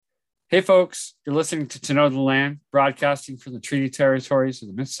Hey, folks, you're listening to Know the Land, broadcasting from the Treaty Territories of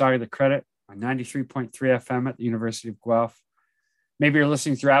the Mississauga of the Credit on 93.3 FM at the University of Guelph. Maybe you're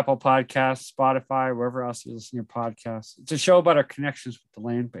listening through Apple Podcasts, Spotify, wherever else you listen to your podcasts. It's a show about our connections with the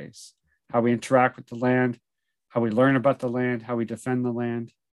land base, how we interact with the land, how we learn about the land, how we defend the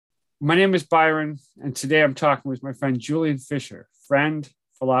land. My name is Byron, and today I'm talking with my friend Julian Fisher, friend,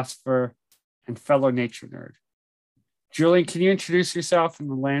 philosopher, and fellow nature nerd. Julian, can you introduce yourself and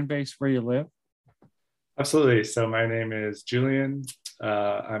the land base where you live? Absolutely. So my name is Julian.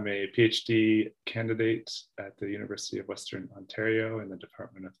 I'm a PhD candidate at the University of Western Ontario in the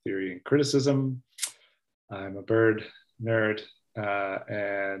Department of Theory and Criticism. I'm a bird nerd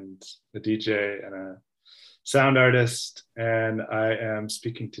and a DJ and a sound artist. And I am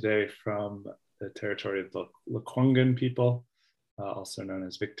speaking today from the territory of the Lekwungen people, also known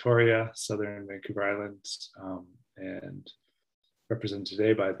as Victoria, Southern Vancouver Island, and represented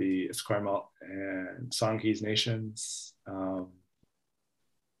today by the Esquimalt and Songhees nations.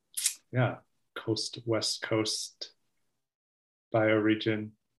 West Coast bioregion,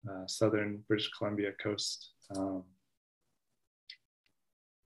 Southern British Columbia coast.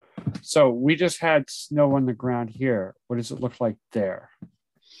 So we just had snow on the ground here. What does it look like there?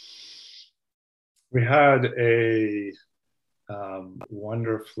 We had a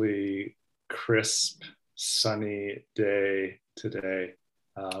wonderfully crisp, sunny day today.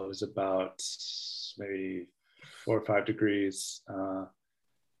 It was about maybe 4 or 5 degrees.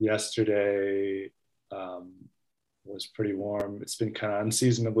 Yesterday was pretty warm. It's been kind of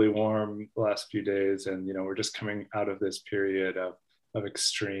unseasonably warm the last few days, and we're just coming out of this period of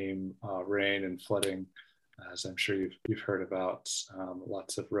extreme rain and flooding, as I'm sure you've heard about.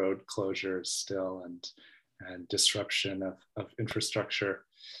 Lots of road closures still, and disruption of infrastructure.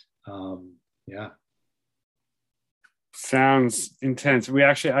 Sounds intense.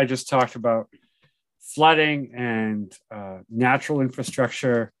 I just talked about flooding and natural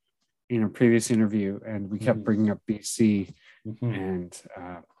infrastructure in a previous interview, and we kept bringing up BC and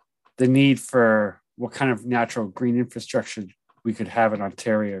the need for what kind of natural green infrastructure we could have in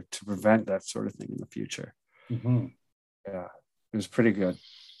Ontario to prevent that sort of thing in the future. Yeah, it was pretty good.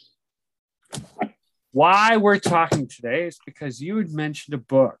 Why we're talking today is because you had mentioned a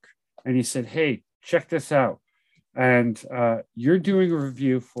book and you said, hey, check this out. And you're doing a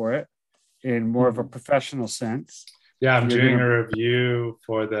review for it in more of a professional sense. Yeah, I'm doing a review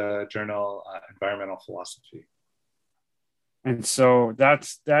for the journal Environmental Philosophy. And so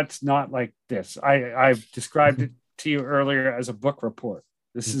that's not like this. I've described it to you earlier as a book report.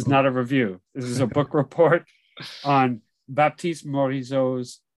 This is not a review. This is a book report on Baptiste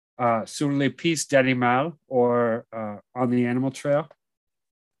Morizot's Sur les pistes d'animal, or on the animal trail.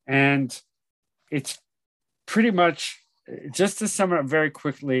 And it's pretty much, just to sum it up very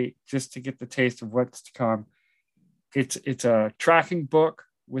quickly, just to get the taste of what's to come, it's a tracking book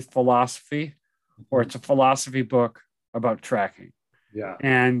with philosophy, or it's a philosophy book about tracking. Yeah.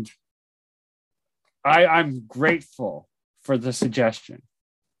 And I'm grateful for the suggestion.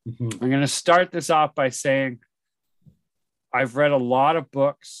 I'm going to start this off by saying I've read a lot of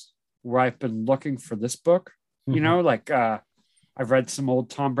books where I've been looking for this book. I've read some old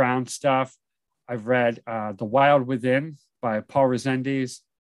Tom Brown stuff. I've read The Wild Within by Paul Resendiz.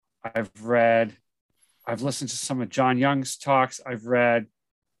 I've listened to some of John Young's talks. I've read,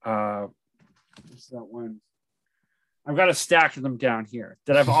 what's that one? I've got a stack of them down here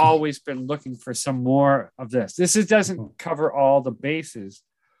that I've always been looking for some more of this. This doesn't cover all the bases,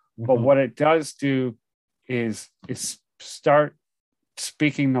 but what it does do is start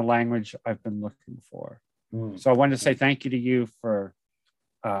speaking the language I've been looking for. So I wanted to say thank you to you for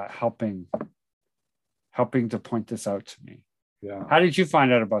helping to point this out to me. Yeah. How did you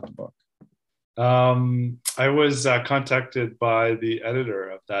find out about the book? I was contacted by the editor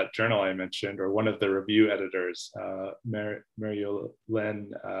of that journal I mentioned, or one of the review editors, Marie-Hélène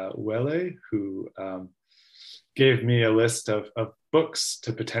Ouellet, who gave me a list of books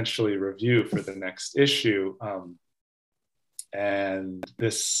to potentially review for the next issue. And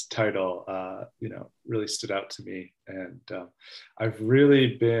this title, really stood out to me. And I've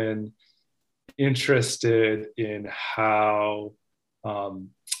really been interested in how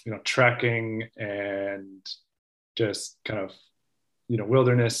tracking and just kind of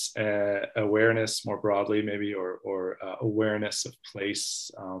wilderness awareness more broadly, maybe, or awareness of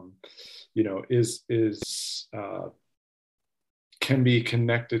place, is can be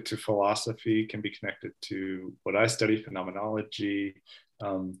connected to philosophy, can be connected to what I study, phenomenology,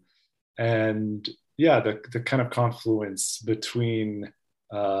 and the kind of confluence between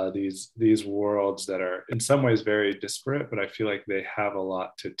these worlds that are in some ways very disparate, but I feel like they have a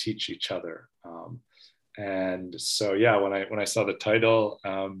lot to teach each other. And so, yeah, when I saw the title,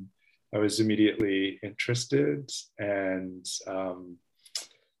 I was immediately interested, and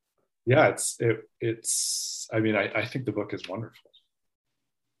yeah, it's. I mean, I think the book is wonderful.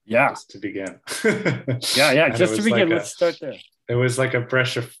 Yeah. Just to begin. Yeah. Just to begin, let's start there. It was like a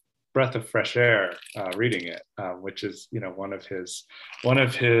breath of fresh air reading it, which is, you know, one of his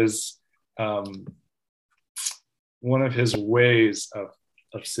ways of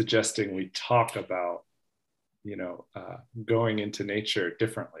suggesting we talk about, you know, going into nature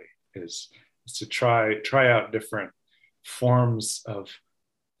differently is to try out different forms of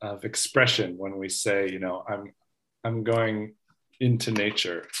expression when we say, you know, I'm going into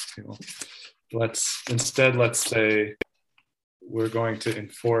nature. You know, let's say we're going to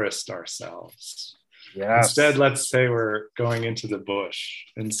enforest ourselves. Yes. Instead, let's say we're going into the bush.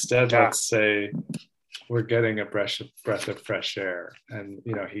 Instead, let's say we're getting a breath of fresh air. And,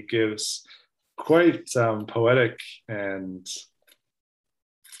 you know, he gives quite poetic and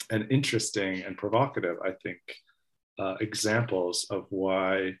interesting and provocative, I think, examples of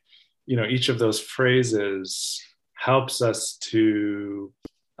why, you know, each of those phrases helps us to,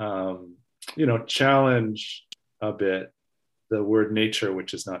 you know, challenge a bit the word nature,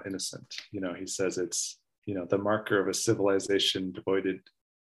 which is not innocent. You know, he says it's, you know, the marker of a civilization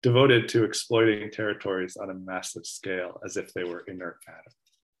devoted to exploiting territories on a massive scale as if they were inert matter,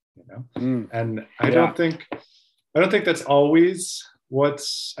 you know? And I don't think that's always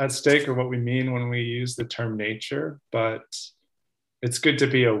what's at stake or what we mean when we use the term nature, but it's good to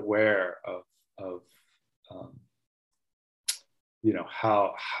be aware of you know,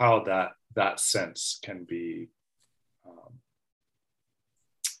 how that sense can be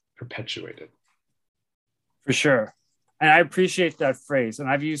perpetuated. For sure. And I appreciate that phrase. And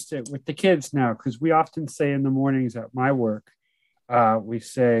I've used it with the kids now, because we often say in the mornings at my work, we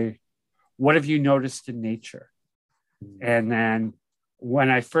say, what have you noticed in nature? And then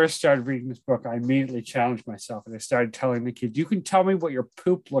when I first started reading this book, I immediately challenged myself, and I started telling the kids, you can tell me what your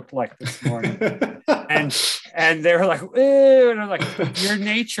poop looked like this morning. and they were like, ew. And I'm like, your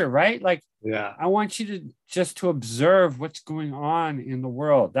nature, right? Like, yeah, I want you to observe what's going on in the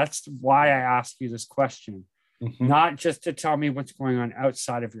world. That's why I asked you this question. Not just to tell me what's going on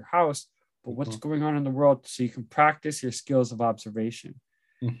outside of your house, but what's going on in the world, so you can practice your skills of observation.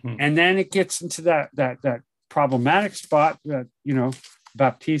 And then it gets into that problematic spot that, you know,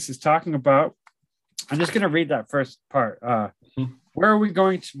 Baptiste is talking about. I'm just going to read that first part. Where are we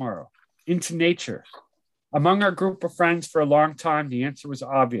going tomorrow? Into nature. Among our group of friends for a long time, the answer was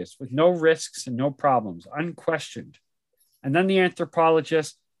obvious, with no risks and no problems, unquestioned. And then the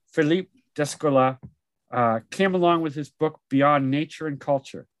anthropologist Philippe Descola came along with his book Beyond Nature and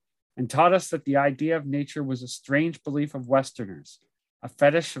Culture, and taught us that the idea of nature was a strange belief of Westerners, a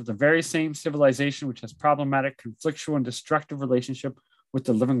fetish of the very same civilization which has problematic, conflictual, and destructive relationship with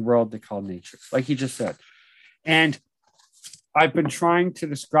the living world they call nature, like he just said. And I've been trying to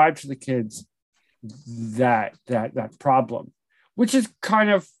describe to the kids that problem, which is kind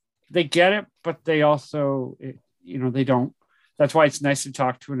of, they get it, but they also, you know, they don't. That's why it's nice to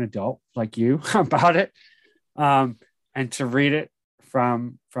talk to an adult like you about it, and to read it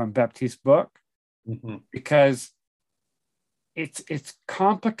from Baptiste's book, because it's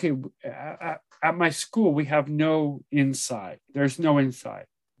complicated. At my school, we have no inside. There's no inside.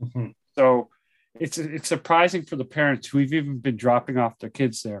 So it's surprising for the parents who've even been dropping off their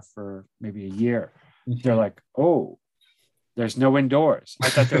kids there for maybe a year. They're like, oh, there's no indoors. I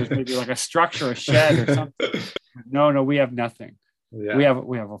thought there was maybe like a structure, a shed or something. No, we have nothing. Yeah. We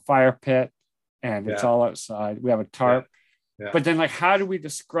have a fire pit, and it's all outside. We have a tarp. But then, like, how do we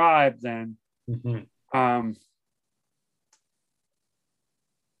describe then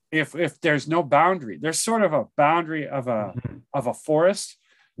if there's no boundary? There's sort of a boundary of a forest.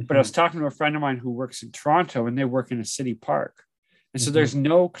 But I was talking to a friend of mine who works in Toronto, and they work in a city park. And so there's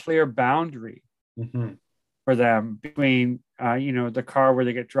no clear boundary for them between, you know, the car where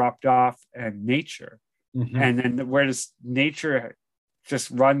they get dropped off and nature. And then where does nature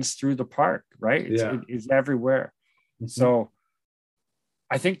just runs through the park, right? It is everywhere. So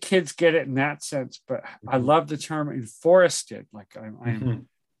I think kids get it in that sense, but I love the term enforested. Like I'm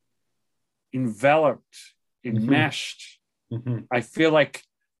enveloped, enmeshed. I feel like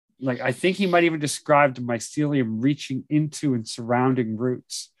I think he might even describe the mycelium reaching into and surrounding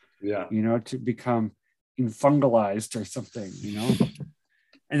roots, you know, to become infungalized or something, you know.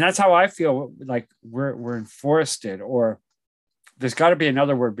 And that's how I feel, like we're enforested, or there's got to be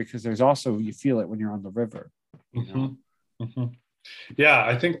another word, because there's also, you feel it when you're on the river, you know? Yeah,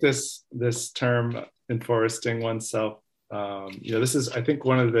 I think this term enforesting oneself, this is, I think,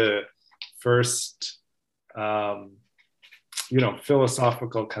 one of the first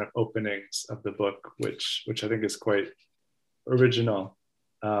philosophical kind of openings of the book, which I think is quite original.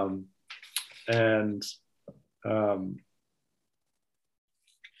 And I'm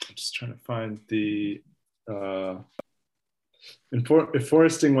just trying to find the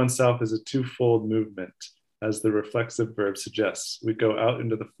enforesting oneself is a twofold movement, as the reflexive verb suggests. We go out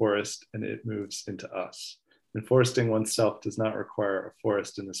into the forest and it moves into us. Enforesting oneself does not require a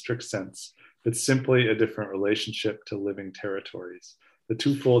forest in the strict sense, but simply a different relationship to living territories. The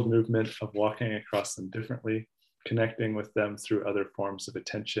twofold movement of walking across them differently, connecting with them through other forms of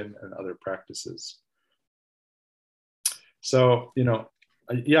attention and other practices. So,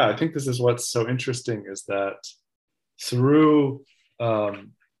 I think this is what's so interesting, is that through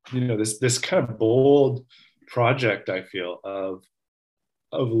this kind of bold project, I feel, of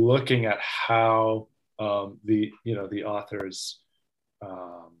looking at how the authors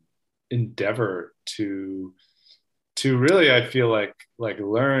endeavor to really, I feel like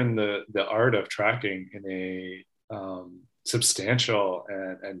learn the art of tracking in a substantial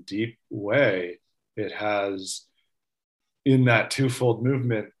and deep way. It has, in that twofold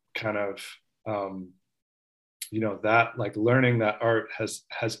movement, kind of that, like, learning that art has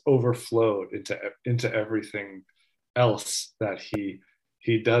overflowed into everything else that he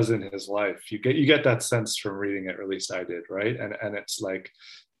does in his life. You get that sense from reading it, or at least I did, right? And it's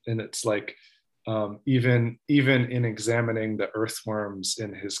like even in examining the earthworms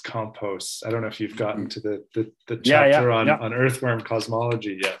in his compost. I don't know if you've gotten to the chapter on earthworm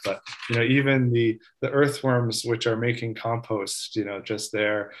cosmology yet, but even the earthworms which are making compost, just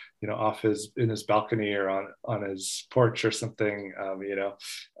there, off in his balcony or on his porch or something,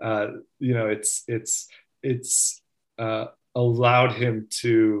 it's allowed him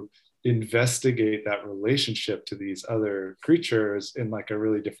to investigate that relationship to these other creatures in like a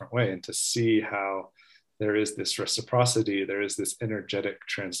really different way, and to see how there is this reciprocity, there is this energetic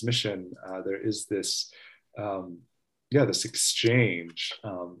transmission, there is this this exchange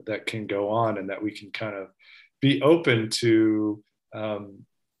that can go on, and that we can kind of be open to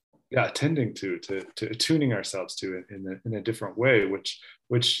attending to attuning ourselves to in a different way, which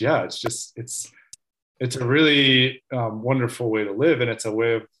it's a really wonderful way to live, and it's a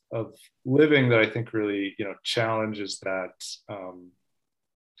way of living that I think really challenges that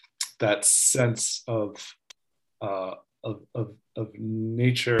sense of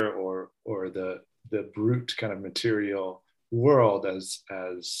nature or the brute kind of material world as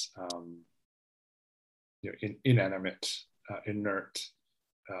inanimate, inert,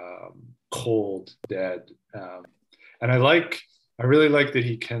 cold, dead, and I really like that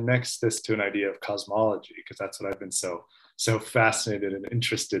he connects this to an idea of cosmology, because that's what I've been so fascinated and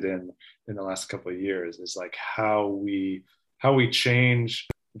interested in the last couple of years, is like how we change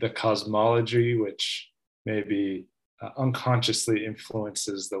the cosmology, which maybe unconsciously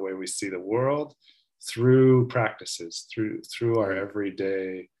influences the way we see the world, through practices, through our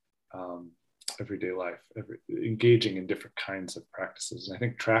everyday life, engaging in different kinds of practices. And I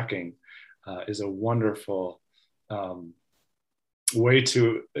think tracking is a wonderful way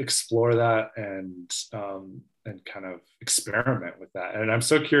to explore that and kind of experiment with that. And I'm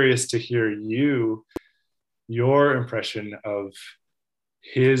so curious to hear your impression of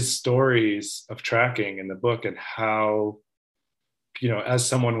his stories of tracking in the book, and how, as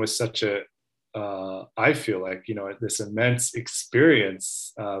someone with such a I feel like, this immense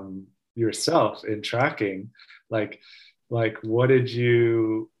experience yourself in tracking, like what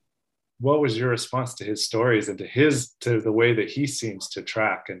was your response to his stories and to the way that he seems to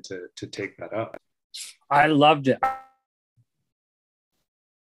track and to take that up? I loved it.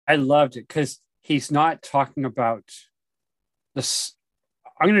 Because he's not talking about this.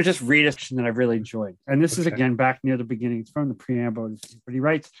 I'm going to just read a section that I really enjoyed. And this is, again, back near the beginning. It's from the preamble. But he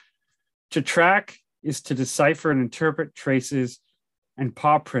writes, to track is to decipher and interpret traces and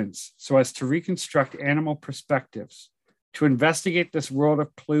paw prints so as to reconstruct animal perspectives, to investigate this world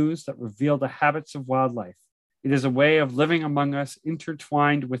of clues that reveal the habits of wildlife. It is a way of living among us,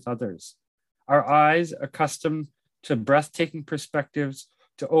 intertwined with others. Our eyes, accustomed to breathtaking perspectives,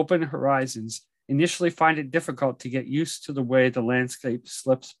 to open horizons, initially find it difficult to get used to the way the landscape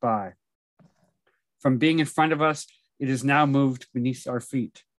slips by. From being in front of us, it is now moved beneath our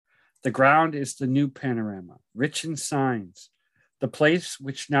feet. The ground is the new panorama, rich in signs, the place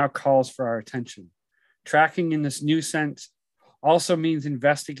which now calls for our attention. Tracking in this new sense also means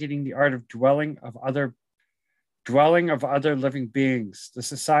investigating the art of dwelling of other living beings, the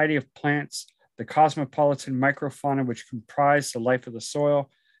society of plants, the cosmopolitan microfauna which comprise the life of the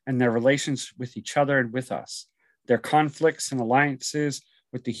soil, and their relations with each other and with us, their conflicts and alliances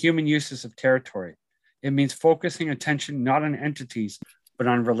with the human uses of territory. It means focusing attention not on entities, but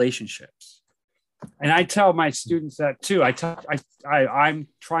on relationships. And I tell my students that too. I'm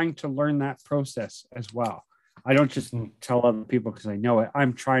trying to learn that process as well. I don't just tell other people because I know it.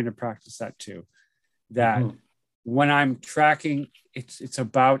 I'm trying to practice that too. That when I'm tracking, it's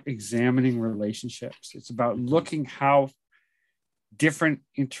about examining relationships. It's about looking how different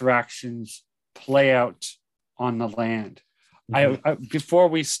interactions play out on the land. I before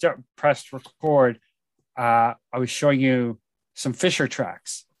we pressed record, I was showing you some Fisher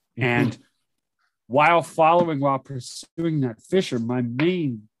tracks, and while pursuing that Fisher, my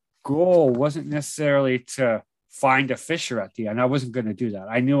main goal wasn't necessarily to find a Fisher at the end. I wasn't going to do that.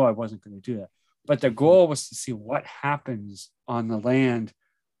 I knew I wasn't going to do that. But the goal was to see what happens on the land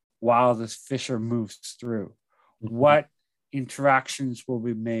while this Fisher moves through. What interactions will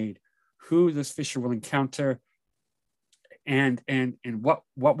be made, who this Fisher will encounter, and what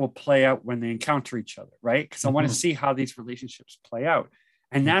will play out when they encounter each other, right? Because I want to see how these relationships play out.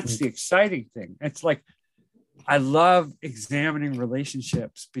 And that's the exciting thing. It's like, I love examining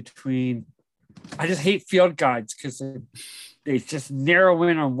relationships between, I just hate field guides because they just narrow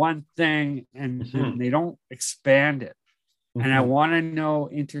in on one thing and they don't expand it. And I want to know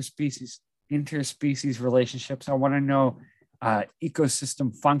interspecies relationships. I want to know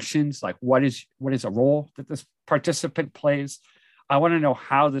ecosystem functions, like what is a role that this participant plays. I want to know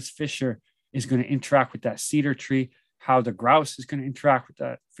how this Fisher is going to interact with that cedar tree, how the grouse is going to interact with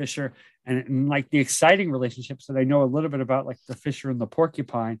that Fisher, and like the exciting relationships that I know a little bit about, like the Fisher and the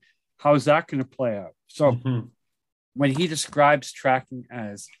porcupine. How is that going to play out? So when he describes tracking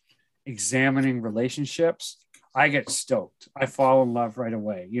as examining relationships, I get stoked. I fall in love right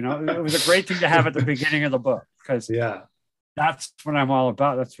away. You know, it was a great thing to have at the beginning of the book because that's what I'm all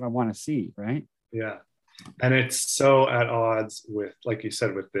about. That's what I want to see, right? Yeah. And it's so at odds with, like you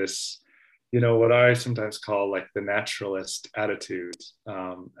said, with this, you know, what I sometimes call like the naturalist attitude.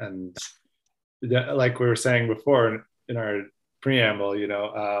 And like we were saying before in our preamble, you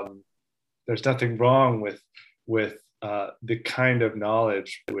know, there's nothing wrong with the kind of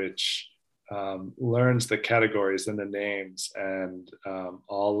knowledge which learns the categories and the names and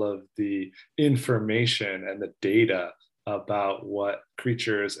all of the information and the data about what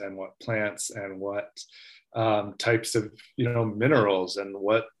creatures and what plants and what types of, you know, minerals and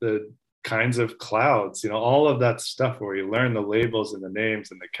what the kinds of clouds, you know, all of that stuff where you learn the labels and the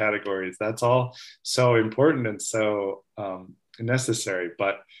names and the categories. That's all so important and so necessary.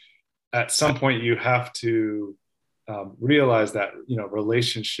 But at some point you have to realize that, you know,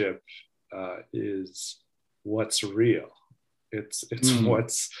 relationship is what's real. It's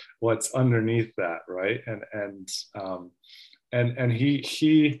what's underneath that, right? And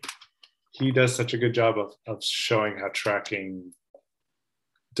he does such a good job of showing how tracking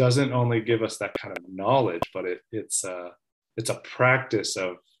doesn't only give us that kind of knowledge, but it's a practice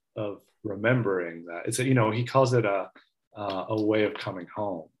of remembering that. It's you know, he calls it a way of coming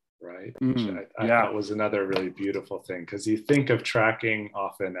home, right? Which I thought was another really beautiful thing, because you think of tracking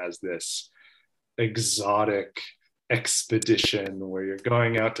often as this exotic expedition where you're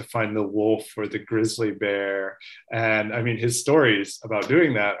going out to find the wolf or the grizzly bear. And I mean, his stories about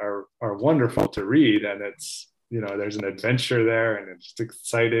doing that are wonderful to read. And it's, you know, there's an adventure there and it's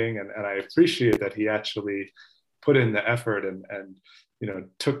exciting. And I appreciate that he actually put in the effort and, you know,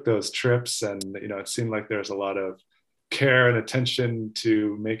 took those trips. And, you know, it seemed like there's a lot of care and attention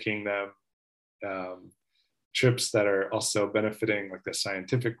to making them trips that are also benefiting like the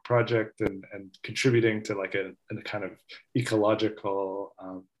scientific project and contributing to like a kind of ecological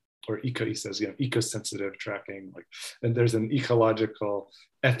he says, you know, eco-sensitive tracking, like, and there's an ecological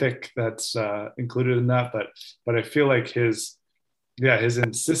ethic that's included in that. But I feel like his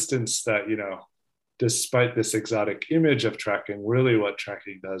insistence that, you know, despite this exotic image of tracking, really what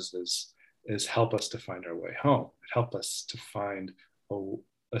tracking does is help us to find our way home. It helps us to find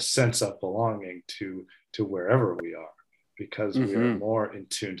a sense of belonging to wherever we are, because we are more in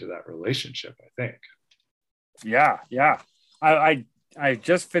tune to that relationship, I think. Yeah. I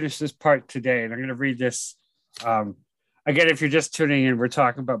just finished this part today, and I'm going to read this. Again, if you're just tuning in, we're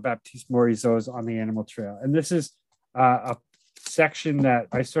talking about Baptiste Morizot's On the Animal Trail. And this is a section that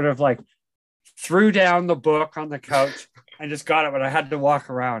I sort of like threw down the book on the couch and just got it, but I had to walk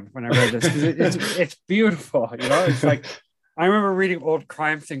around when I read this because it's beautiful. You know, it's like, I remember reading old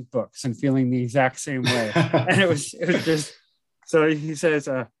crime think books and feeling the exact same way. And it was just, so he says,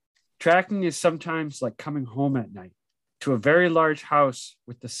 tracking is sometimes like coming home at night. to a very large house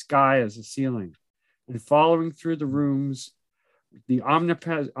with the sky as a ceiling, and following through the rooms, the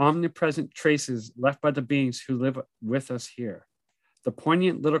omnipresent traces left by the beings who live with us here, the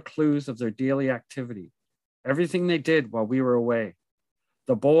poignant little clues of their daily activity, everything they did while we were away,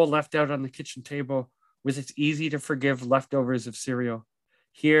 the bowl left out on the kitchen table with its easy to forgive leftovers of cereal,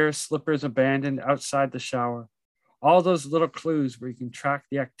 here slippers abandoned outside the shower, all those little clues where you can track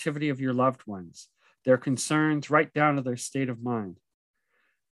the activity of your loved ones, their concerns right down to their state of mind,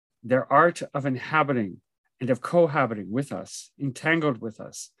 their art of inhabiting and of cohabiting with us, entangled with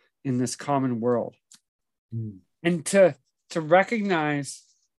us in this common world. And to recognize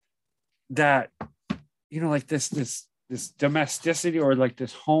that, like this domesticity, or like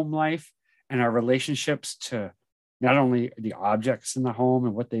this home life and our relationships to not only the objects in the home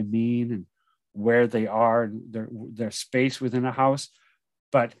and what they mean and where they are and their space within a house,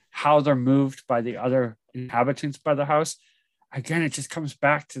 but how they're moved by the other inhabitants by the house. Again, it just comes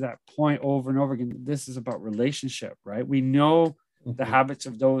back to that point over and over again. This is about relationship, right? We know the habits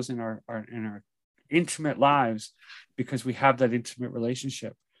of those in our intimate lives because we have that intimate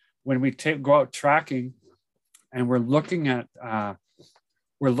relationship. When we go out tracking and we're looking at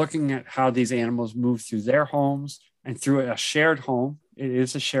how these animals move through their homes and through a shared home, it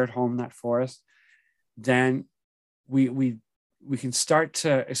is a shared home, that forest, then we can start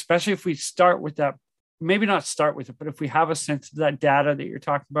to, especially if we start with that, maybe not start with it, but if we have a sense of that data that you're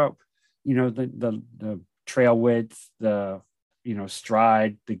talking about, the trail width, the,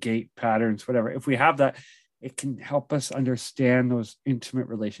 stride, the gait patterns, whatever, if we have that, it can help us understand those intimate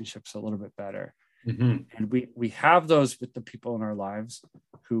relationships a little bit better. And we have those with the people in our lives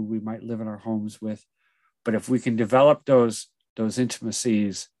who we might live in our homes with. But if we can develop those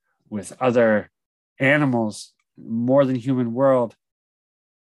intimacies with other animals, more than human world,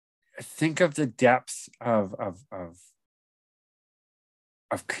 think of the depth of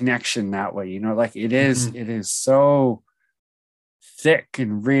connection that way. Like it is so thick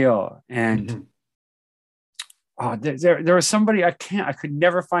and real. And there was somebody, I could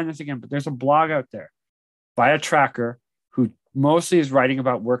never find this again, but there's a blog out there by a tracker who mostly is writing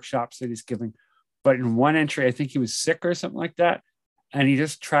about workshops that he's giving. But in one entry, I think he was sick or something like that, and he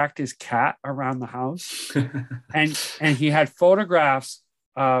just tracked his cat around the house. and he had photographs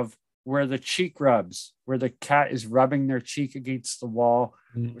of where the cheek rubs, where the cat is rubbing their cheek against the wall,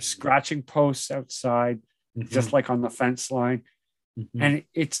 scratching posts outside, just like on the fence line. And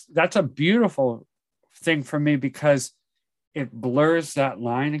that's a beautiful thing for me because it blurs that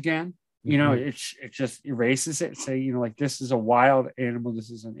line again. It just erases it. Say, like, this is a wild animal.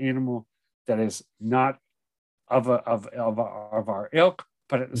 This is an animal that is not of our ilk,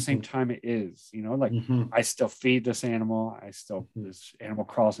 but at the same time it is, I still feed this animal. This animal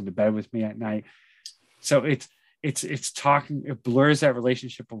crawls into bed with me at night. So it's talking, it blurs that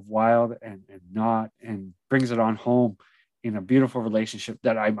relationship of wild and not, and brings it on home in a beautiful relationship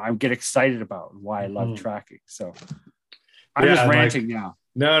that I get excited about, and why I love tracking. So I'm just ranting now.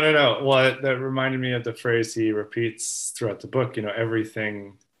 No. Well, that reminded me of the phrase he repeats throughout the book,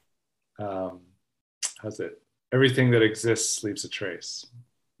 everything, everything that exists leaves a trace.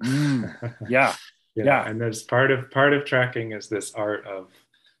 Yeah. And there's part of tracking is this art of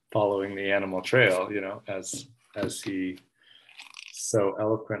following the animal trail, as he so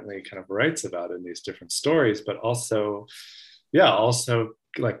eloquently kind of writes about in these different stories, but also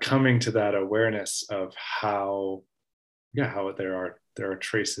like coming to that awareness of how there are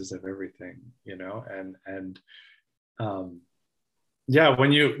traces of everything, when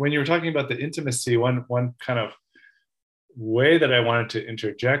you were talking about the intimacy, one kind of way that I wanted to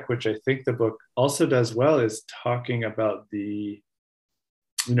interject, which I think the book also does well, is talking about the,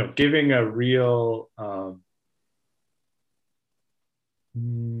 giving a real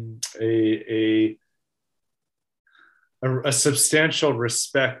a substantial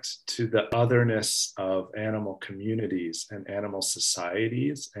respect to the otherness of animal communities and animal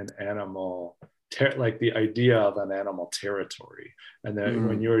societies and animal like the idea of an animal territory. And then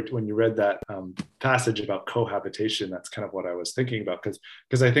when you read that passage about cohabitation, that's kind of what I was thinking about,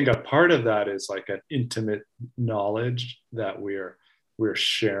 because I think a part of that is like an intimate knowledge that we're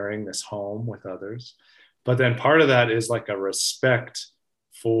sharing this home with others, but then part of that is like a respect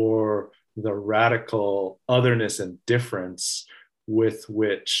for the radical otherness and difference with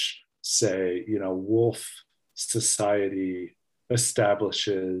which, say, wolf society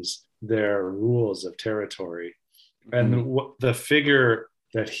establishes their rules of territory. And the figure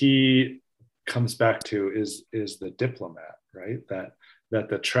that he comes back to is the diplomat, right? That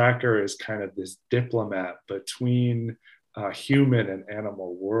the tracker is kind of this diplomat between human and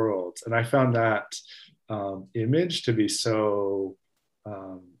animal worlds. And I found that image to be so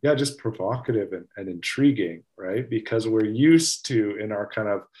just provocative and intriguing, right? Because we're used to, in our kind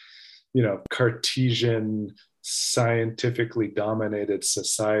of, Cartesian, scientifically dominated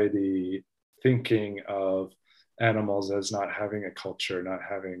society, thinking of animals as not having a culture, not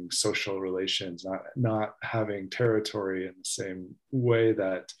having social relations, not having territory in the same way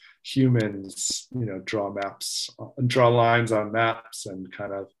that humans, draw lines on maps and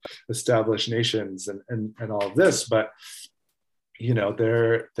kind of establish nations and all of this. But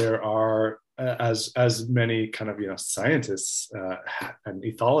there are, as many kind of scientists and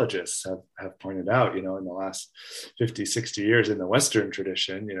ethologists have pointed out, in the last 50, 60 years in the Western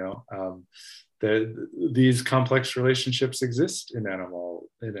tradition, these complex relationships exist in animal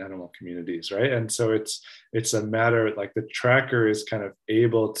communities, right? And so it's a matter, like, the tracker is kind of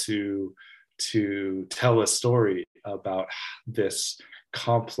able to tell a story about this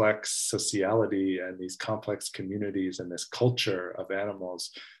complex sociality and these complex communities and this culture of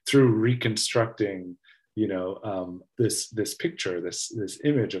animals through reconstructing this picture, this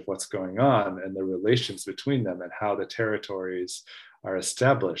image of what's going on and the relations between them and how the territories are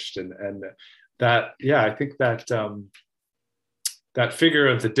established. And that, I think that that figure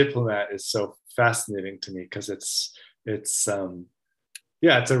of the diplomat is so fascinating to me, because it's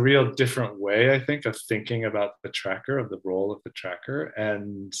a real different way, I think, of thinking about the tracker, of the role of the tracker.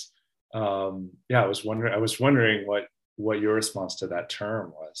 And I was wondering what your response to that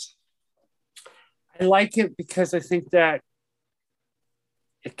term was. I like it because I think that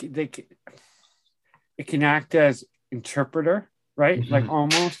it can act as interpreter, right? Mm-hmm. Like,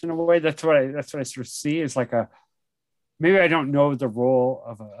 almost in a way. That's what I sort of see is like maybe I don't know the role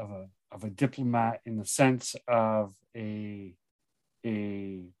of a diplomat in the sense of a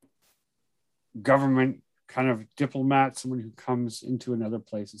government kind of diplomat, someone who comes into another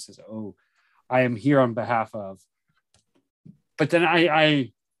place and says, "Oh, I am here on behalf of." But then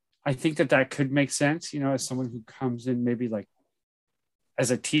I think that could make sense, as someone who comes in, maybe like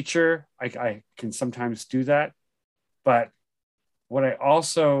as a teacher, I can sometimes do that. But what I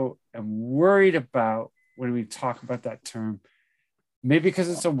also am worried about when we talk about that term, maybe because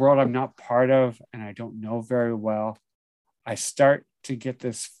it's a world I'm not part of and I don't know very well, I start to get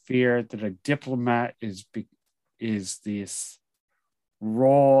this fear that a diplomat is this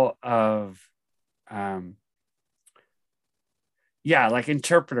role of, like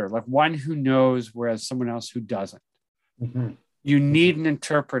interpreter, like one who knows, whereas someone else who doesn't. Mm-hmm. You need an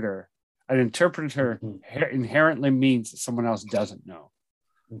interpreter. An interpreter inherently means that someone else doesn't know,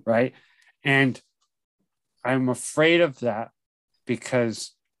 right? And I'm afraid of that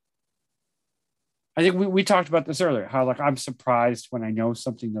because I think we talked about this earlier, how like I'm surprised when I know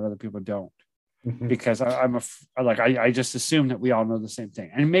something that other people don't, because I just assume that we all know the same thing.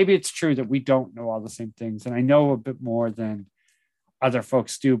 And maybe it's true that we don't know all the same things, and I know a bit more than other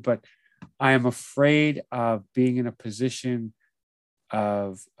folks do, but I am afraid of being in a position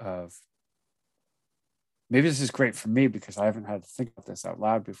of maybe this is great for me because I haven't had to think about this out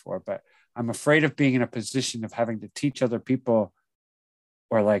loud before, but I'm afraid of being in a position of having to teach other people,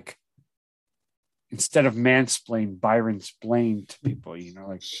 or like, instead of mansplain, Byron-splain to people,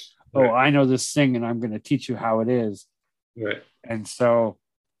 like, oh, I know this thing and I'm going to teach you how it is. Right. And so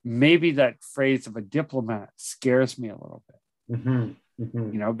maybe that phrase of a diplomat scares me a little bit,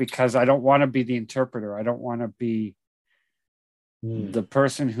 because I don't want to be the interpreter. I don't want to be the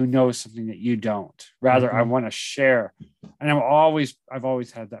person who knows something that you don't. Rather, I want to share. And I've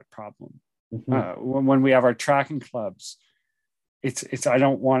always had that problem. When we have our tracking clubs, it's I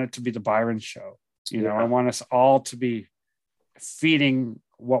don't want it to be the Byron show. I want us all to be feeding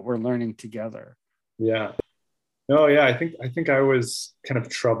what we're learning together. Yeah. No, yeah, I think I was kind of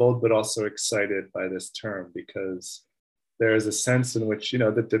troubled, but also excited by this term, because there is a sense in which,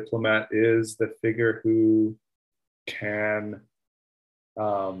 the diplomat is the figure who can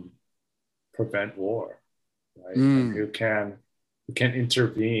prevent war, right? And who can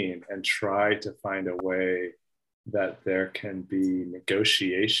intervene and try to find a way that there can be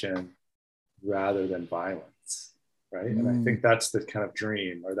negotiation rather than violence, right? And I think that's the kind of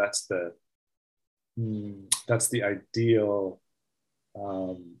dream, or that's the ideal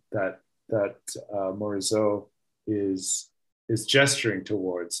that Morizot is gesturing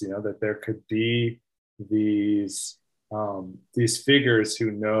towards. That there could be these figures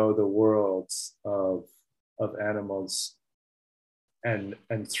who know the worlds of animals, and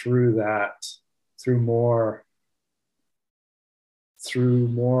through that, through more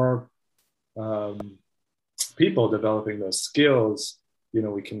people developing those skills,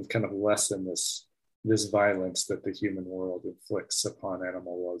 we can kind of lessen this this violence that the human world inflicts upon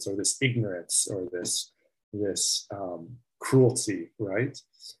animal worlds, or this ignorance, or this cruelty, right?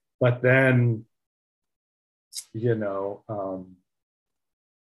 But then,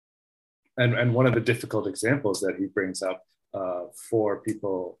 and one of the difficult examples that he brings up for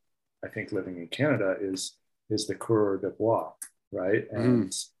people, I think, living in Canada is the coureur de bois, right?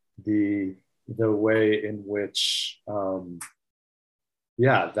 And the way in which that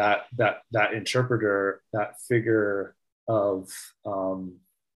interpreter, that figure of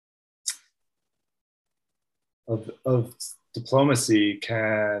diplomacy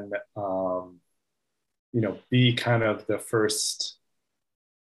can be kind of the first,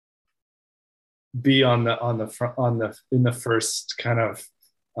 be in the first kind of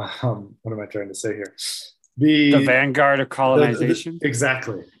what am I trying to say here? The vanguard of colonization.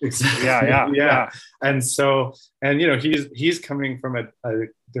 Exactly. Yeah. And so, he's coming from a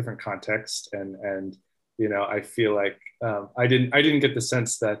different context, and I feel like I didn't get the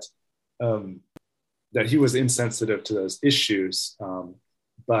sense that that he was insensitive to those issues,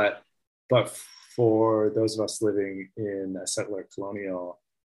 but for those of us living in a settler colonial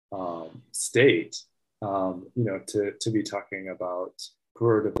state, to be talking about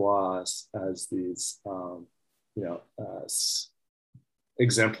coureur de bois as these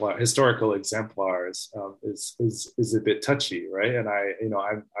historical exemplars is a bit touchy, right? And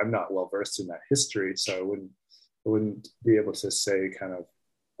I'm not well versed in that history, so I wouldn't be able to say kind of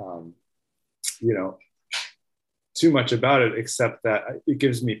too much about it, except that it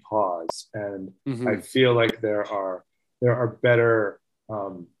gives me pause, and I feel like there are better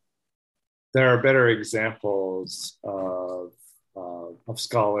examples of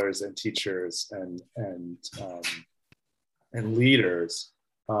scholars and teachers and leaders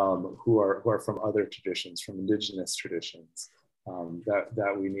who are from other traditions, from indigenous traditions,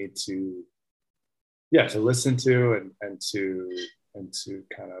 that we need to listen to and to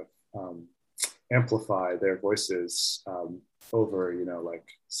kind of amplify their voices over, like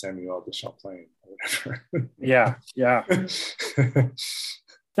Samuel de Champlain or whatever. Yeah.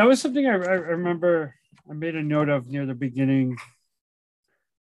 That was something I remember I made a note of near the beginning.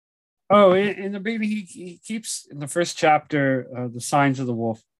 Oh, in the beginning, he keeps, in the first chapter, The Signs of the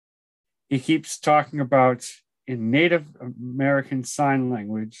Wolf, he keeps talking about, in Native American Sign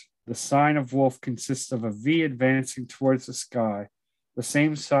Language, the sign of wolf consists of a V advancing towards the sky. The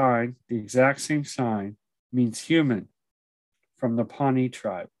same sign, the exact same sign, means human from the Pawnee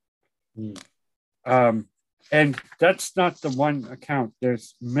tribe. And that's not the one account.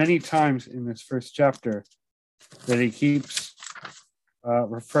 There's many times in this first chapter that he keeps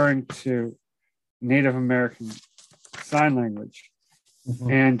referring to Native American Sign Language.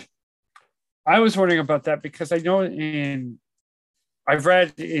 And I was wondering about that because I know I've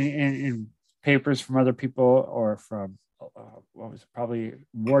read in papers from other people, or from what was it, probably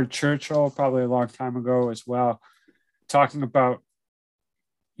Ward Churchill, probably a long time ago as well, talking about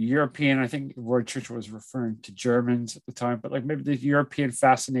European, I think Ward Churchill was referring to Germans at the time, but like maybe the European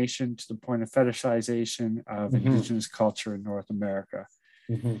fascination to the point of fetishization of indigenous culture in North America.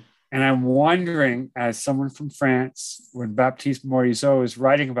 And I'm wondering, as someone from France, when Baptiste Morizot is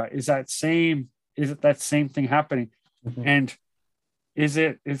writing about, is it that same thing happening? And is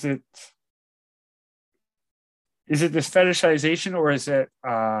it this fetishization, or is it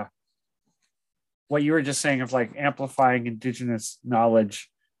what you were just saying of like amplifying indigenous knowledge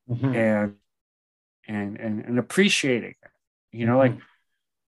and appreciating it, like,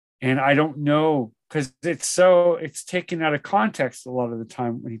 and I don't know, because it's taken out of context a lot of the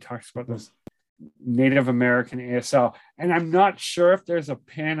time when he talks about this Native American ASL. And I'm not sure if there's a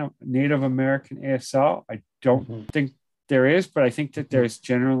pan Native American ASL. I don't think there is, but I think that there's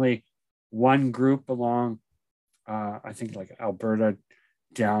generally one group along, I think like Alberta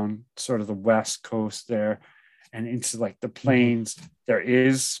down sort of the west coast there and into like the plains. There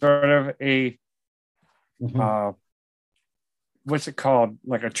is sort of a, what's it called?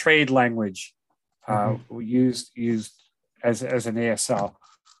 Like a trade language used as an ASL,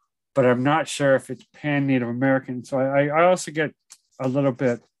 but I'm not sure if it's pan Native American. So I also get a little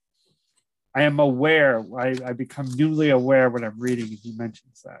bit, I am aware, I become newly aware when I'm reading and he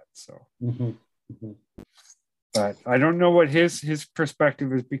mentions that. So, but I don't know what his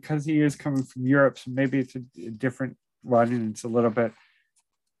perspective is, because he is coming from Europe. So maybe it's a different one and it's a little bit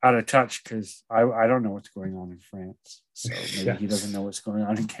out of touch, because I don't know what's going on in France. So maybe he doesn't know what's going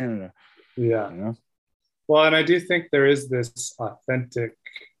on in Canada. Yeah. You know? Well, and I do think there is this authentic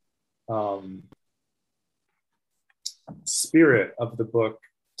spirit of the book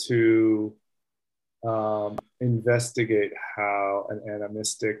to investigate how an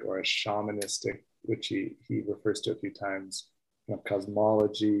animistic or a shamanistic which he refers to a few times, kind of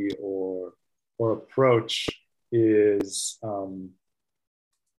cosmology or approach is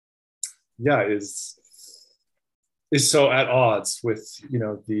so at odds with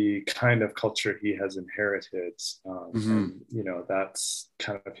the kind of culture he has inherited, and that's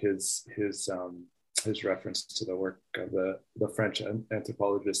kind of his reference to the work of the French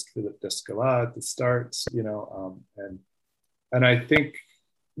anthropologist Philippe Descola at the start, and I think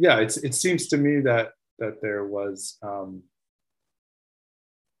it seems to me that there was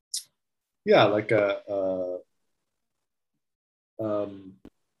like an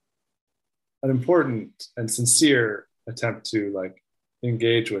important and sincere attempt to like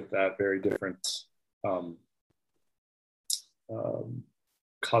engage with that very different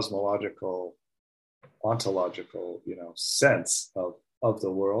cosmological, ontological, sense of the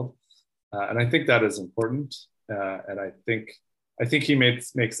world, and I think that is important. And I think he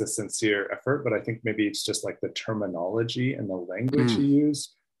makes a sincere effort, but I think maybe it's just like the terminology and the language he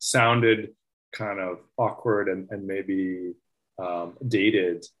used sounded kind of awkward and maybe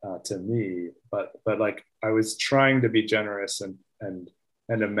dated to me, but like I was trying to be generous and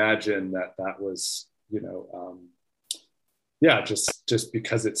imagine that was just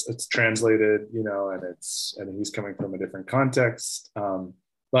because it's translated, and he's coming from a different context,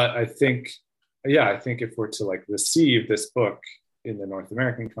 but I think if we're to like receive this book in the North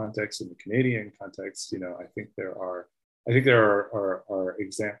American context, in the Canadian context, I think there are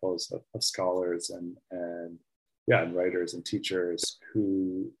examples of scholars and writers and teachers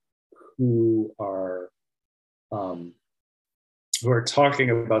who are talking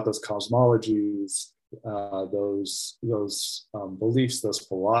about those cosmologies, those beliefs, those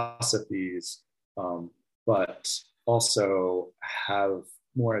philosophies, but also have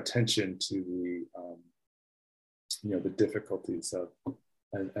more attention to the difficulties of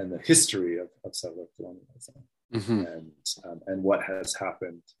and the history of settler colonialism, and what has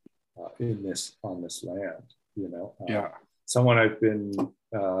happened on this land. Someone I've been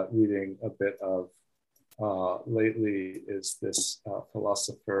reading a bit of lately is this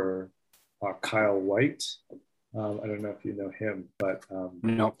philosopher Kyle White. I don't know if you know him, but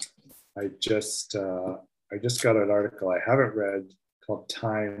nope. I just got an article I haven't read called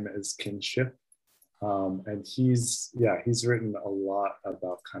 "Time as Kinship," and he's written a lot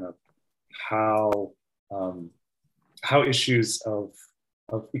about kind of how issues of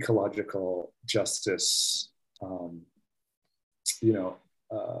ecological justice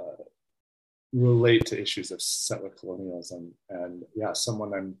relate to issues of settler colonialism, and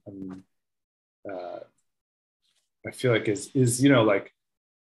someone I feel like is like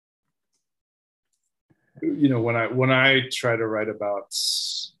when I try to write about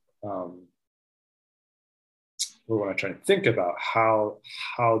or when I try to think about how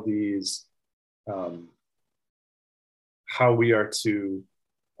these how we are to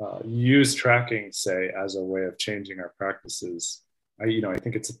use tracking, say, as a way of changing our practices, I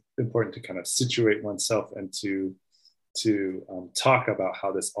think it's important to kind of situate oneself and to talk about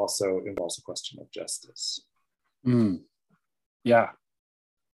how this also involves a question of justice. Yeah.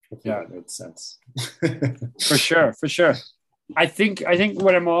 That made sense. For sure. I think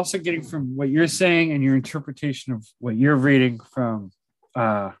what I'm also getting from what you're saying and your interpretation of what you're reading from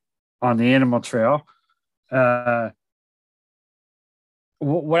on the Animal Trail,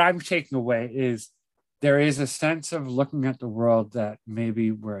 what I'm taking away is there is a sense of looking at the world that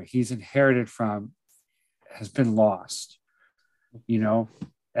maybe where he's inherited from has been lost,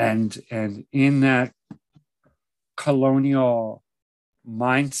 and in that colonial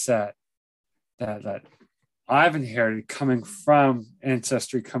mindset that I've inherited coming from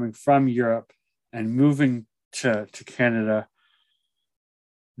ancestry, coming from Europe and moving to Canada,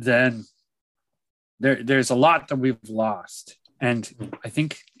 then there's a lot that we've lost. And I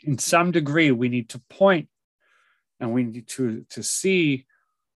think in some degree we need to point and we need to see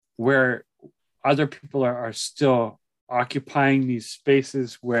where other people are still occupying these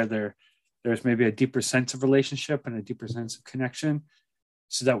spaces where there's maybe a deeper sense of relationship and a deeper sense of connection,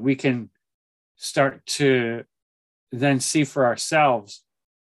 so that we can start to then see for ourselves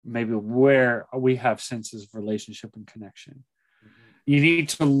maybe where we have senses of relationship and connection. You need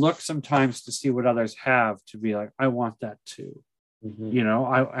to look sometimes to see what others have to be like, I want that too.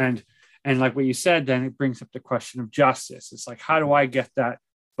 And like what you said, then it brings up the question of justice. It's like, how do I get that,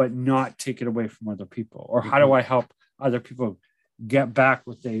 but not take it away from other people? Or how do I help other people get back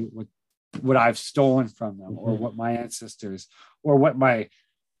what I've stolen from them, or what my ancestors, or what my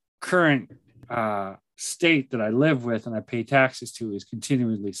current state that I live with and I pay taxes to is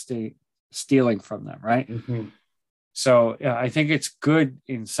continually stealing from them, right? So yeah, I think it's good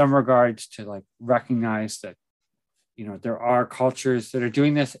in some regards to like recognize that, you know, there are cultures that are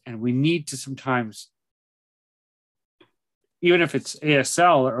doing this, and we need to sometimes, even if it's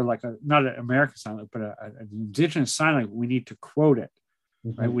ASL or like not an American sign language, but an indigenous sign language, we need to quote it,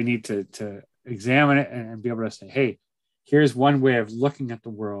 right? We need to examine it and be able to say, hey, here's one way of looking at the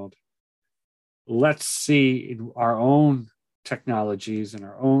world. Let's see in our own technologies and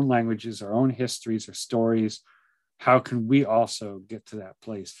our own languages, our own histories or stories, how can we also get to that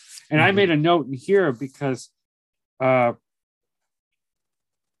place? And I made a note in here because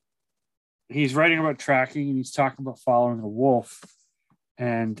he's writing about tracking, and he's talking about following a wolf,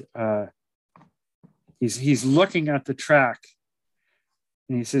 and he's looking at the track,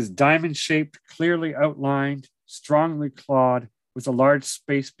 and he says, diamond shaped, clearly outlined, strongly clawed, with a large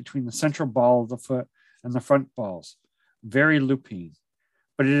space between the central ball of the foot and the front balls, very lupine.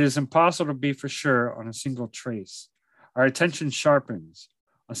 But it is impossible to be for sure on a single trace. Our attention sharpens.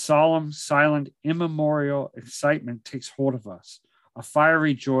 A solemn, silent, immemorial excitement takes hold of us, a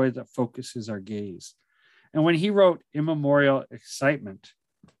fiery joy that focuses our gaze. And when he wrote immemorial excitement,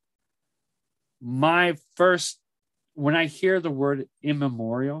 when I hear the word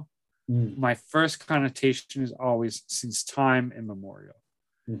immemorial, my first connotation is always since time immemorial.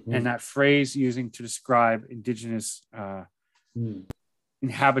 And that phrase using to describe indigenous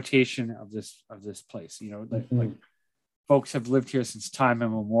inhabitation of this place, you know, like folks have lived here since time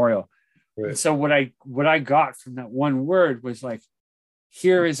immemorial. Right. And so what I got from that one word was like,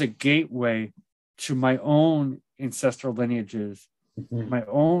 here is a gateway to my own ancestral lineages, my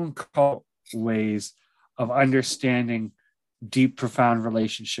own ways of understanding deep, profound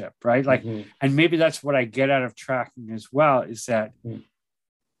relationship, right? Like, and maybe that's what I get out of tracking as well, is that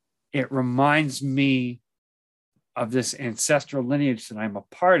it reminds me of this ancestral lineage that I'm a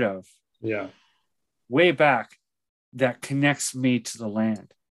part of, way back, that connects me to the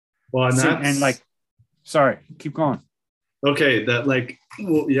land. Well, and like, sorry, keep going. Okay, that like,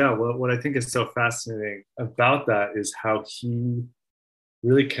 well, yeah. Well, what I think is so fascinating about that is how he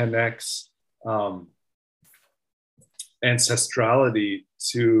really connects ancestrality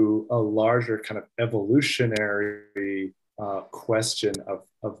to a larger kind of evolutionary question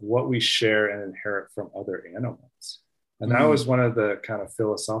of what we share and inherit from other animals. And that was one of the kind of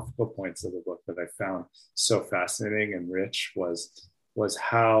philosophical points of the book that I found so fascinating and rich was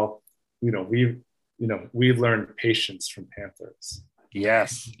how, we've learned patience from panthers.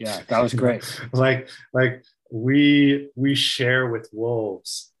 Yes. Yeah, that was great. like we share with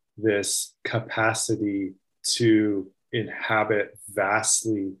wolves this capacity to inhabit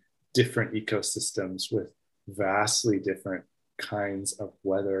vastly different ecosystems with vastly different kinds of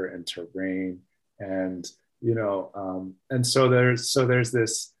weather and terrain, and and so there's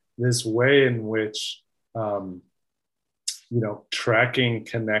this way in which tracking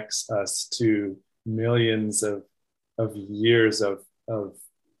connects us to millions of years of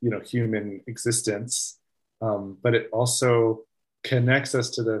human existence, but it also connects us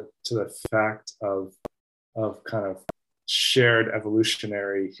to the fact of kind of shared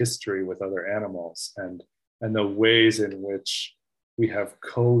evolutionary history with other animals, and the ways in which we have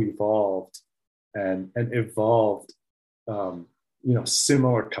co-evolved and evolved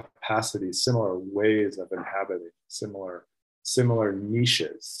similar capacities, similar ways of inhabiting, similar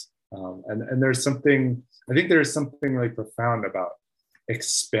niches, and there's something really profound about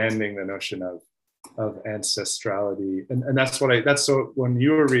expanding the notion of ancestrality, and that's so when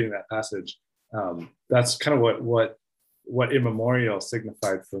you were reading that passage, that's kind of what immemorial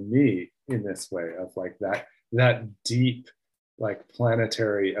signified for me in this way of like that deep, like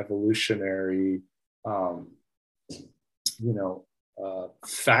planetary evolutionary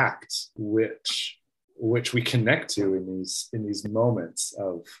fact which we connect to in these moments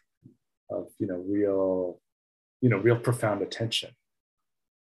of real profound attention.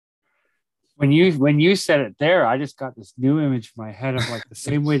 When you said it there, I just got this new image in my head of like the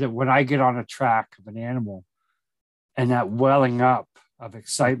same way that when I get on a track of an animal and that welling up of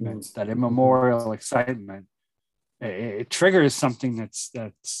excitement, that immemorial excitement, it triggers something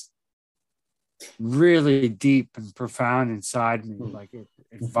that's really deep and profound inside me. Like it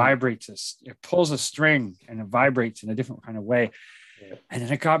vibrates, it pulls a string and it vibrates in a different kind of way. And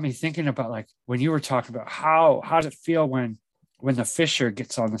then it got me thinking about like when you were talking about how does it feel when the fisher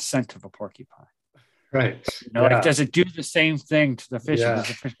gets on the scent of a porcupine, right? Like does it do the same thing to the fisher? Does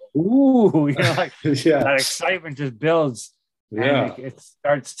the fisher, ooh, like that excitement just builds, and it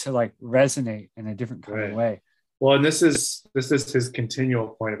starts to like resonate in a different kind of way. Well, and this is his continual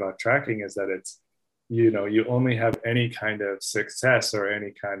point about tracking, is that it's you only have any kind of success or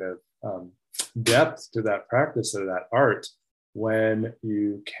any kind of depth to that practice or that art when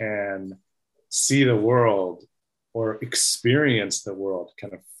you can see the world or experience the world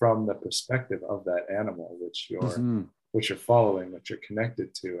kind of from the perspective of that animal which you're following, which you're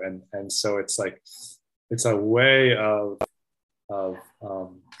connected to. And so it's like, it's a way of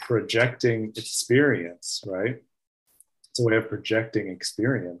projecting experience, right? It's a way of projecting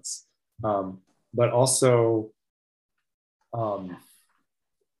experience, but also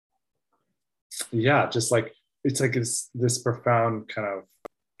just like it's like this profound kind of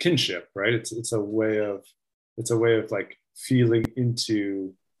kinship, right? It's a way of like feeling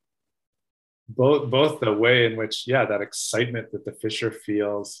into both the way in which that excitement that the fisher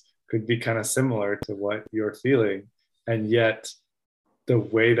feels could be kind of similar to what you're feeling, and yet the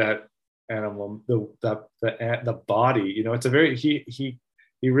way that animal, the body, it's a very he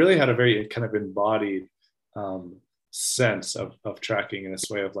really had a very kind of embodied sense of tracking in this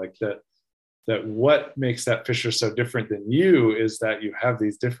way of like that what makes that fisher so different than you is that you have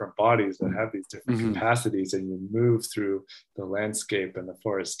these different bodies that have these different capacities, and you move through the landscape and the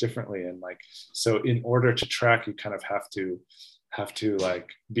forest differently. And like, so in order to track, you kind of have to like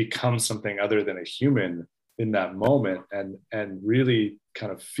become something other than a human in that moment, and really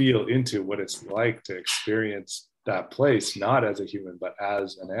kind of feel into what it's like to experience that place, not as a human, but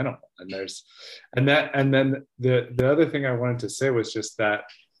as an animal. And then the other thing I wanted to say was just that,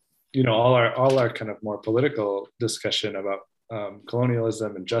 all our kind of more political discussion about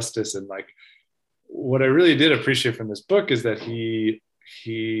colonialism and justice, and like what I really did appreciate from this book is that he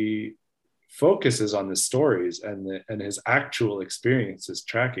focuses on the stories and his actual experiences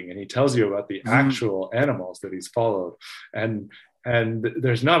tracking, and he tells you about the actual animals that he's followed. And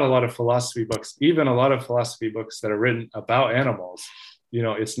there's not a lot of philosophy books, even a lot of philosophy books that are written about animals.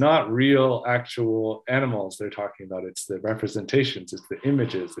 It's not real actual animals they're talking about. It's the representations, it's the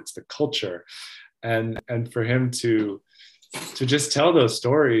images, it's the culture. And for him to just tell those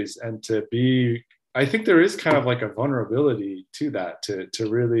stories and to be, I think there is kind of like a vulnerability to that, to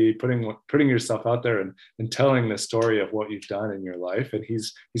really putting yourself out there and telling the story of what you've done in your life. And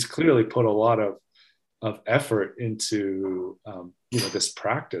he's clearly put a lot of effort into this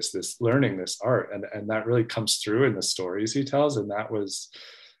practice, this learning, this art, and that really comes through in the stories he tells. And that was,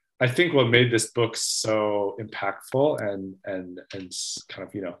 I think, what made this book so impactful and kind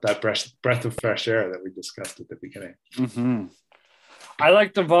of that breath of fresh air that we discussed at the beginning. I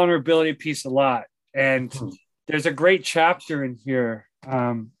like the vulnerability piece a lot, and there's a great chapter in here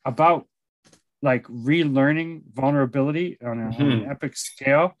about like relearning vulnerability on an epic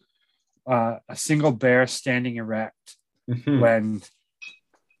scale. A single bear standing erect. When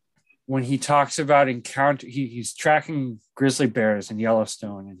he talks about he's tracking grizzly bears in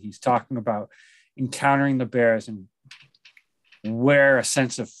Yellowstone, and he's talking about encountering the bears and where a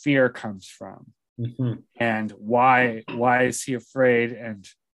sense of fear comes from, and why is he afraid, and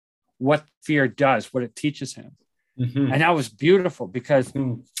what fear does, what it teaches him. And that was beautiful because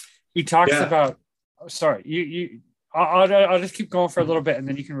he talks about, I'll just keep going for a little bit and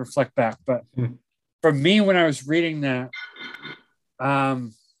then you can reflect back. But for me, when I was reading that,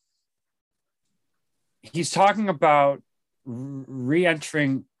 he's talking about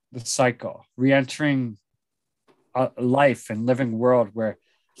re-entering the cycle, re-entering a life and living world where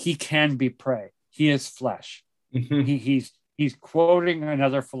he can be prey. He is flesh. He's quoting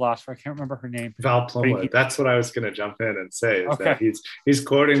another philosopher. I can't remember her name. Val Plumwood. That's what I was going to jump in and say. That he's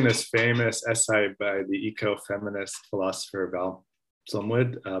quoting this famous essay by the eco-feminist philosopher Val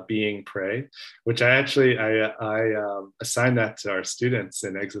Plumwood, "Being Prey," which I assigned that to our students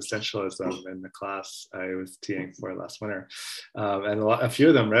in existentialism in the class I was TAing for last winter, and a few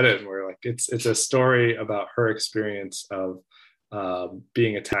of them read it and were like, "It's a story about her experience of."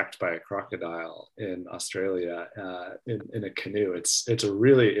 Being attacked by a crocodile in Australia in a canoe. It's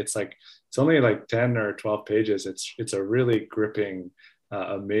only like 10 or 12 pages. It's a really gripping,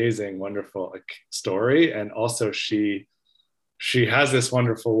 amazing, wonderful story. And also she has this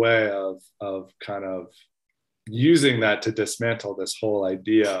wonderful way of kind of using that to dismantle this whole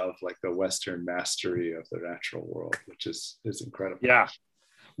idea of like the Western mastery of the natural world, which is incredible. Yeah.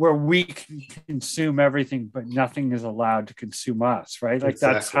 Where we can consume everything, but nothing is allowed to consume us, right? Like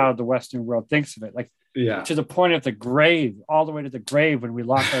That's how the Western world thinks of it. Like to the point of the grave, all the way to the grave, when we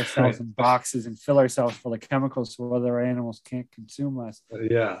lock ourselves in boxes and fill ourselves full of chemicals so other animals can't consume us.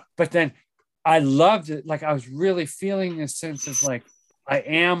 But then I loved it. Like I was really feeling this sense of like, I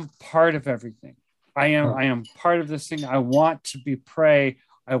am part of everything. I am part of this thing. I want to be prey.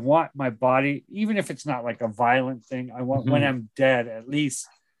 I want my body, even if it's not like a violent thing, I want when I'm dead, at least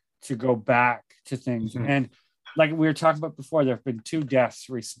to go back to things. And like we were talking about before, there have been 2 deaths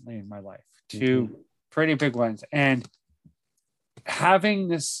recently in my life, two pretty big ones. And having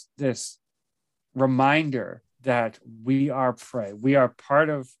this reminder that we are prey, we are part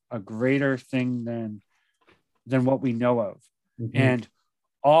of a greater thing than what we know of. And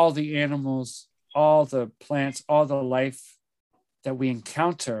all the animals, all the plants, all the life that we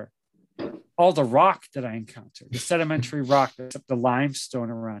encounter, all the rock that I encountered, the sedimentary rock, the limestone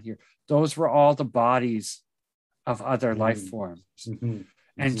around here, those were all the bodies of other life forms.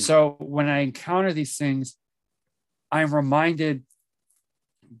 And so when I encounter these things, I'm reminded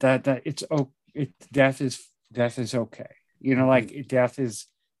that death is okay. You know, like death is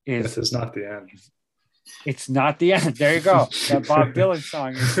not the end. It's not the end. There you go. That Bob Dylan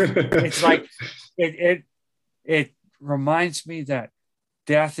song. It's like it reminds me that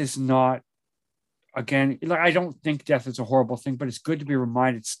death is not, again, like, I don't think death is a horrible thing, but it's good to be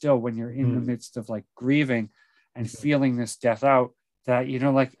reminded still when you're in the midst of like grieving and feeling this death out, that, you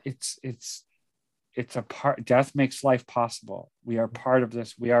know, like it's a part. Death makes life possible. We are part of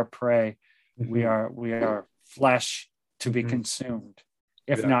this. We are prey. We are flesh to be consumed.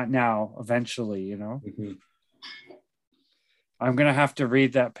 If not now, eventually, you know. I'm going to have to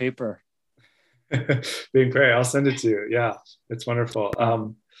read that paper. Being prey, I'll send it to you. Yeah, it's wonderful.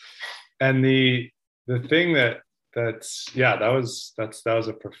 And the thing that was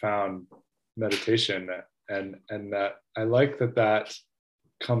a profound meditation, and that I like that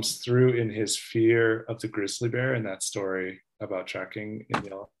comes through in his fear of the grizzly bear in that story about tracking in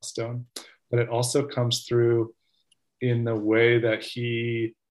Yellowstone, but it also comes through in the way that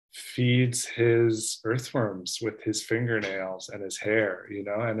he feeds his earthworms with his fingernails and his hair, you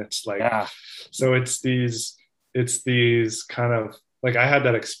know. And it's like, so it's these kind of, like, I had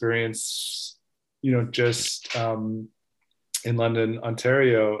that experience, you know, just in London,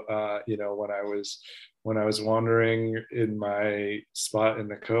 Ontario, you know, when I was wandering in my spot in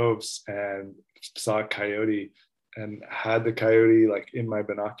the coves and saw a coyote and had the coyote like in my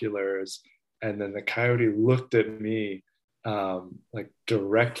binoculars, and then the coyote looked at me like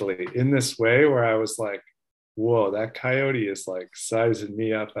directly in this way where I was like, whoa, that coyote is like sizing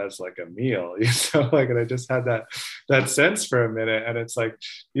me up as like a meal, you know, like, and I just had that sense for a minute. And it's like,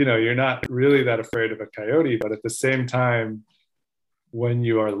 you know, you're not really that afraid of a coyote, but at the same time, when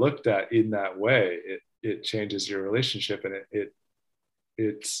you are looked at in that way, it changes your relationship, and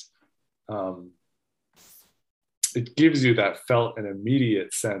it gives you that felt and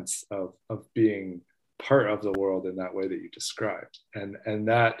immediate sense of being part of the world in that way that you described, and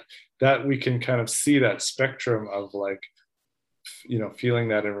that we can kind of see that spectrum of, like, you know, feeling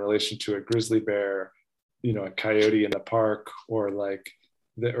that in relation to a grizzly bear, you know, a coyote in the park, or like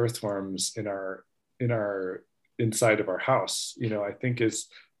the earthworms in our inside of our house, you know, I think is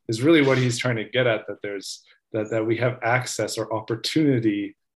really what he's trying to get at, that there's that we have access or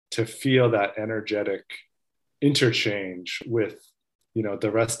opportunity to feel that energetic interchange with, you know,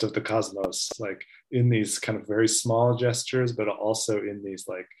 the rest of the cosmos, like in these kind of very small gestures, but also in these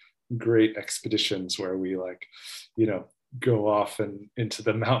like great expeditions where we, like, you know, go off and into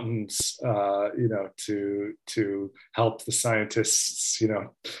the mountains, you know, to help the scientists, you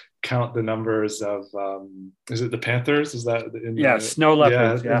know, count the numbers of is it the panthers? Is that in snow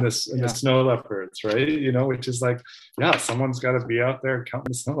leopards? In the snow leopards, right? You know, which is like, someone's got to be out there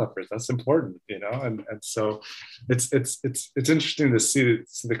counting the snow leopards. That's important, you know, and so it's interesting to see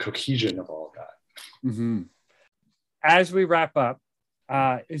the cohesion of all of that. As we wrap up,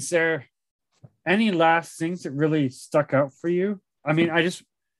 is there any last things that really stuck out for you? I mean,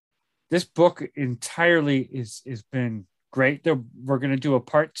 this book entirely is been great. We're going to do a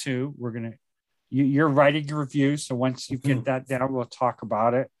part 2. You're writing your review. So once you get that down, we'll talk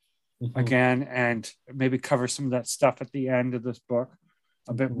about it again, and maybe cover some of that stuff at the end of this book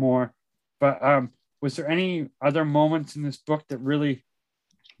a bit more. But was there any other moments in this book that really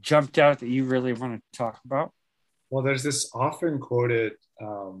jumped out that you really want to talk about? Well, there's this often quoted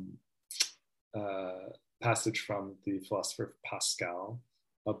passage from the philosopher Pascal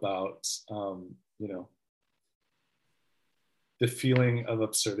about, you know, the feeling of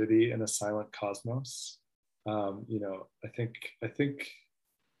absurdity in a silent cosmos. You know, I think I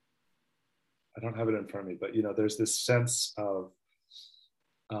don't have it in front of me, but, you know, there's this sense of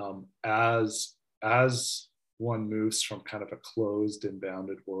as one moves from kind of a closed and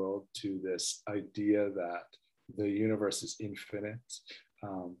bounded world to this idea that the universe is infinite,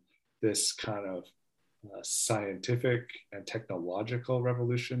 this kind of scientific and technological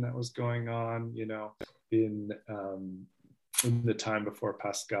revolution that was going on, you know, in the time before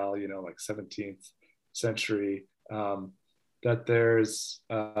Pascal, you know, like 17th century, that there's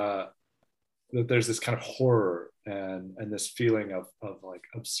this kind of horror and this feeling of like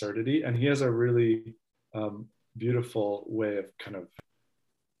absurdity. And he has a really beautiful way of kind of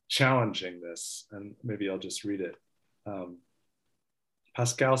challenging this. And maybe I'll just read it.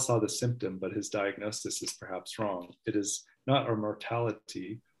 Pascal saw the symptom, but his diagnosis is perhaps wrong. It is not our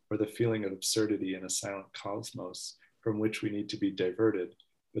mortality or the feeling of absurdity in a silent cosmos from which we need to be diverted,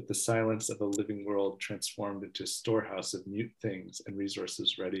 but the silence of a living world transformed into a storehouse of mute things and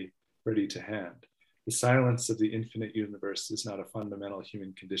resources ready to hand. The silence of the infinite universe is not a fundamental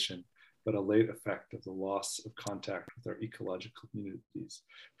human condition, but a late effect of the loss of contact with our ecological communities,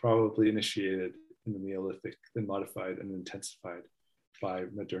 probably initiated in the Neolithic, then modified and intensified by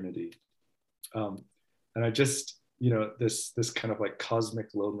modernity. And I just, this kind of like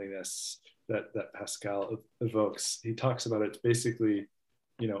cosmic loneliness that Pascal evokes, he talks about it's basically,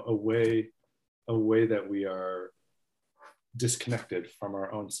 a way that we are disconnected from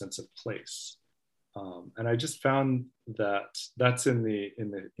our own sense of place. And I just found that that's in the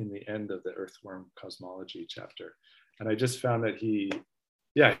end of the Earthworm cosmology chapter. And I just found that he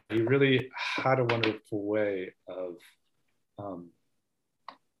really had a wonderful way of,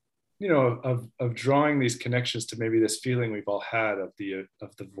 of drawing these connections to maybe this feeling we've all had of the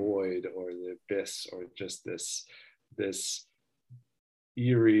void or the abyss, or just this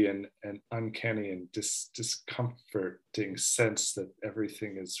eerie and uncanny and discomforting sense that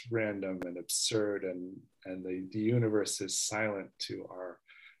everything is random and absurd, and the universe is silent to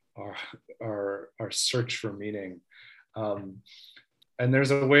our search for meaning. And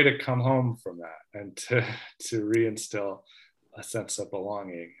there's a way to come home from that and to reinstill a sense of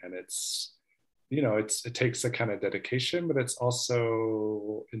belonging. And it's, it takes a kind of dedication, but it's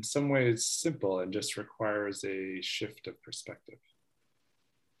also in some ways simple and just requires a shift of perspective.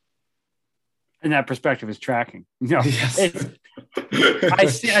 And that perspective is tracking. Yes. I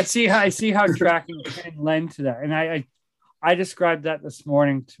see how tracking can lend to that. And I described that this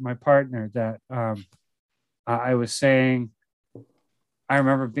morning to my partner, that I was saying, I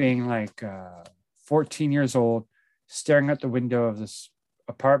remember being like 14 years old, staring out the window of this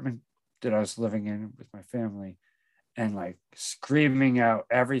apartment that I was living in with my family, and like screaming out,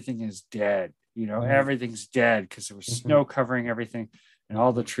 everything is dead. Everything's dead, because there was snow covering everything and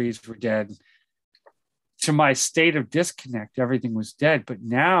all the trees were dead. To my state of disconnect, everything was dead. But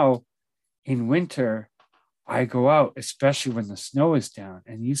now in winter, I go out, especially when the snow is down,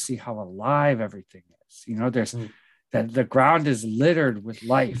 and you see how alive everything is. There's that the ground is littered with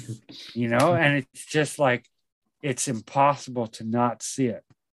life, and it's just like, it's impossible to not see it.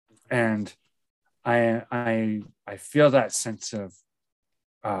 And I feel that sense of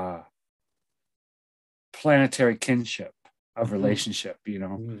planetary kinship, of relationship,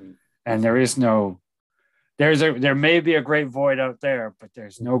 and there may be a great void out there, but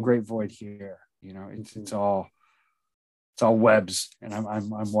there's no great void here. It's all webs, and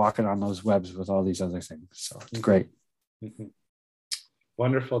I'm walking on those webs with all these other things. So it's great.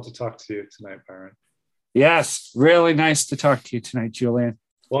 Wonderful to talk to you tonight, Byron. Yes, really nice to talk to you tonight, Julian.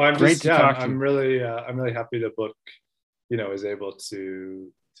 Well, I'm really happy the book, is able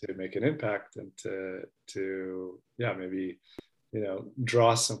to make an impact and to maybe,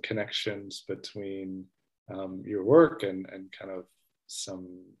 draw some connections between your work and kind of some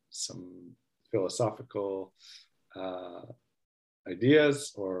philosophical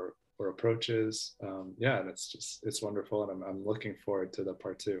ideas or approaches. And it's wonderful, and I'm looking forward to the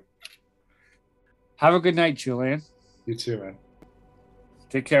part 2. Have a good night, Julian. You too, man.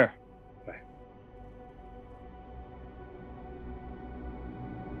 Take care. Bye.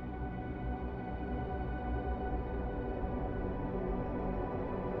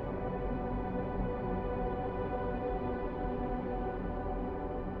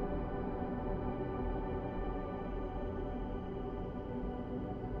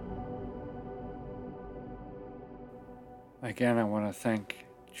 Again, I want to thank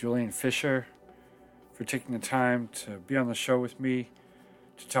Julian Fisher for taking the time to be on the show with me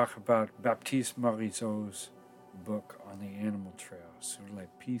to talk about Baptiste Morizot's book on the animal trail, Sur les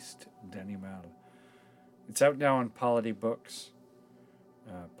pistes d'animal. It's out now on Polity Books,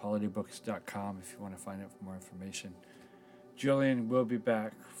 politybooks.com if you want to find out more information. Julian will be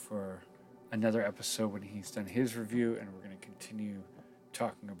back for another episode when he's done his review, and we're going to continue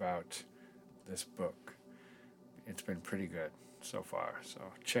talking about this book. It's been pretty good so far, so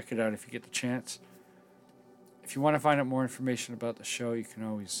check it out if you get the chance. If you want to find out more information about the show, you can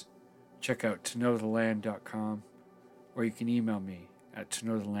always check out toknowtheland.com, or you can email me at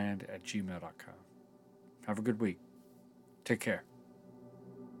toknowtheland@gmail.com. Have a good week. Take care.